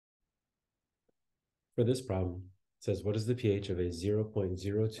for this problem, it says, what is the pH of a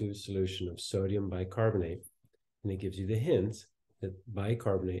 0.02 solution of sodium bicarbonate? And it gives you the hint that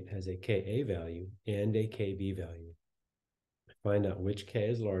bicarbonate has a Ka value and a Kb value. Find out which K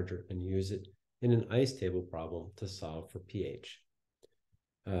is larger and use it in an ice table problem to solve for pH.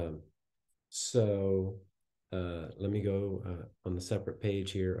 Let me go on the separate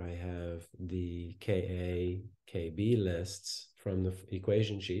page here. I have the Ka, Kb lists from the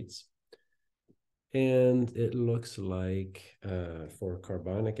equation sheets. And it looks like for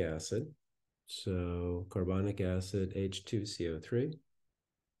carbonic acid, so carbonic acid, H2CO3.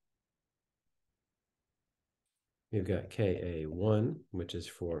 We've got Ka1, which is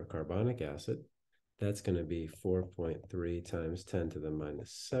for carbonic acid. That's going to be 4.3 times 10 to the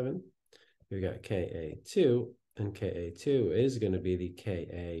minus 7. We've got Ka2, and Ka2 is going to be the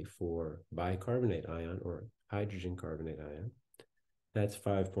Ka for bicarbonate ion or hydrogen carbonate ion. That's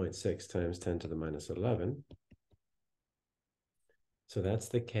 5.6 times 10 to the minus 11. So that's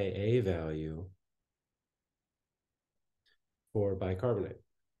the Ka value for bicarbonate.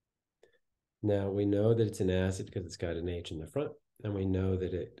 Now we know that it's an acid because it's got an H in the front, and we know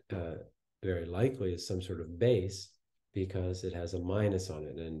that it very likely is some sort of base because it has a minus on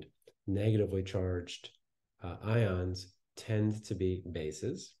it, and negatively charged ions tend to be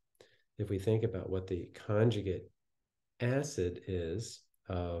bases. If we think about what the conjugate acid is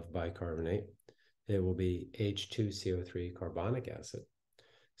of bicarbonate, it will be H2CO3 carbonic acid.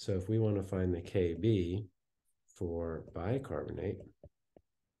 So if we want to find the Kb for bicarbonate,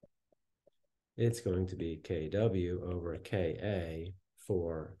 it's going to be Kw over Ka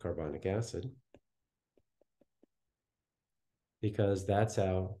for carbonic acid, because that's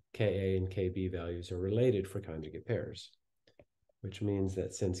how Ka and Kb values are related for conjugate pairs, which means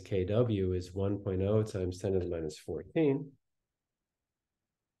that since Kw is 1.0 times 10 to the minus 14,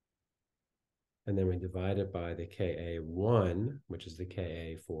 and then we divide it by the Ka1, which is the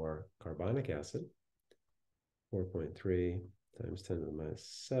Ka for carbonic acid, 4.3 times 10 to the minus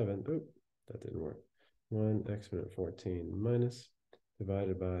 7. Oop, that didn't work. 1 exponent 14 minus,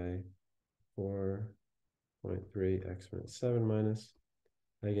 divided by 4.3 exponent 7 minus.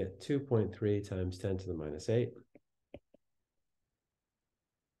 I get 2.3 times 10 to the minus 8.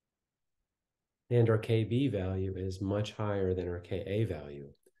 And our Kb value is much higher than our Ka value.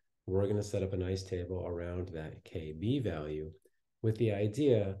 We're going to set up an ice table around that Kb value with the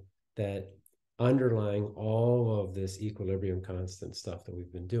idea that underlying all of this equilibrium constant stuff that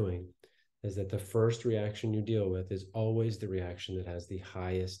we've been doing is that the first reaction you deal with is always the reaction that has the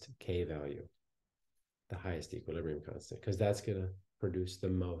highest K value, the highest equilibrium constant, because that's going to produce the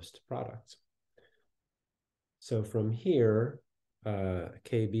most products. So from here,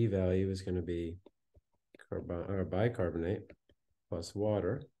 Kb value is going to be bicarbonate plus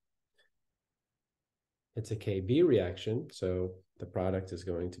water. It's a Kb reaction, so the product is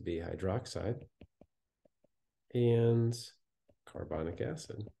going to be hydroxide and carbonic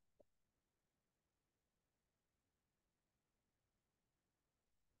acid.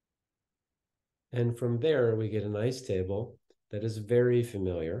 And from there, we get an ice table that is very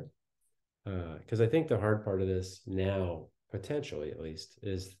familiar, because I think the hard part of this now, potentially at least,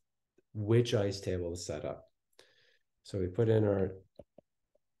 is which ice table to set up. So we put in our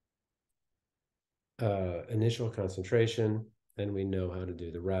initial concentration, and we know how to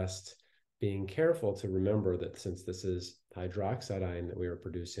do the rest, being careful to remember that since this is hydroxide ion that we are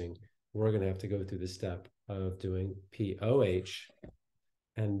producing, we're going to have to go through the step of doing POH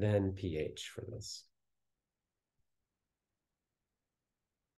and then pH for this.